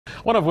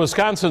One of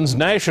Wisconsin's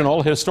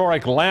national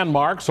historic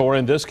landmarks, or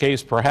in this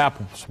case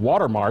perhaps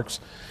watermarks,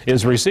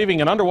 is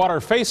receiving an underwater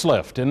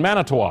facelift in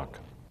Manitowoc.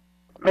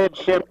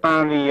 Midship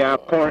on the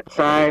port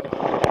side,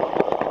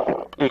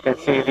 you can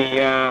see the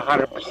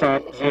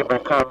 100% zebra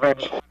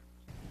coverage.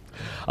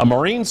 A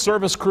Marine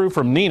Service crew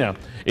from Neenah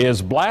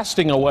is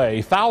blasting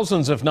away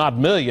thousands, if not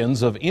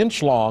millions, of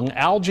inch-long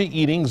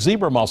algae-eating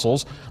zebra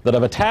mussels that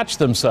have attached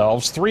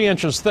themselves 3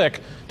 inches thick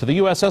to the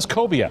USS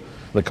Cobia.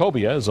 The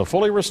Cobia is a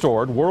fully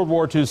restored World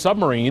War II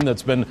submarine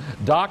that's been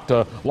docked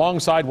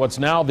alongside what's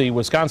now the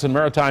Wisconsin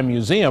Maritime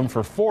Museum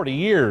for 40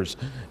 years.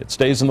 It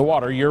stays in the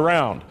water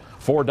year-round.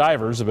 4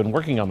 divers have been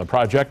working on the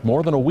project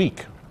more than a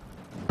week.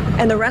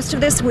 And the rest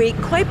of this week,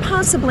 quite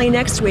possibly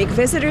next week,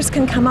 visitors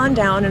can come on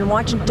down and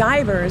watch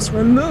divers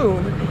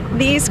remove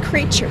these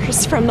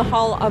creatures from the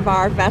hull of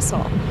our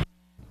vessel.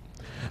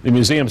 The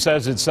museum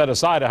says it set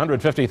aside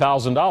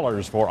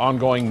 $150,000 for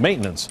ongoing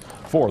maintenance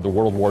for the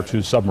World War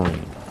II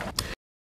submarine.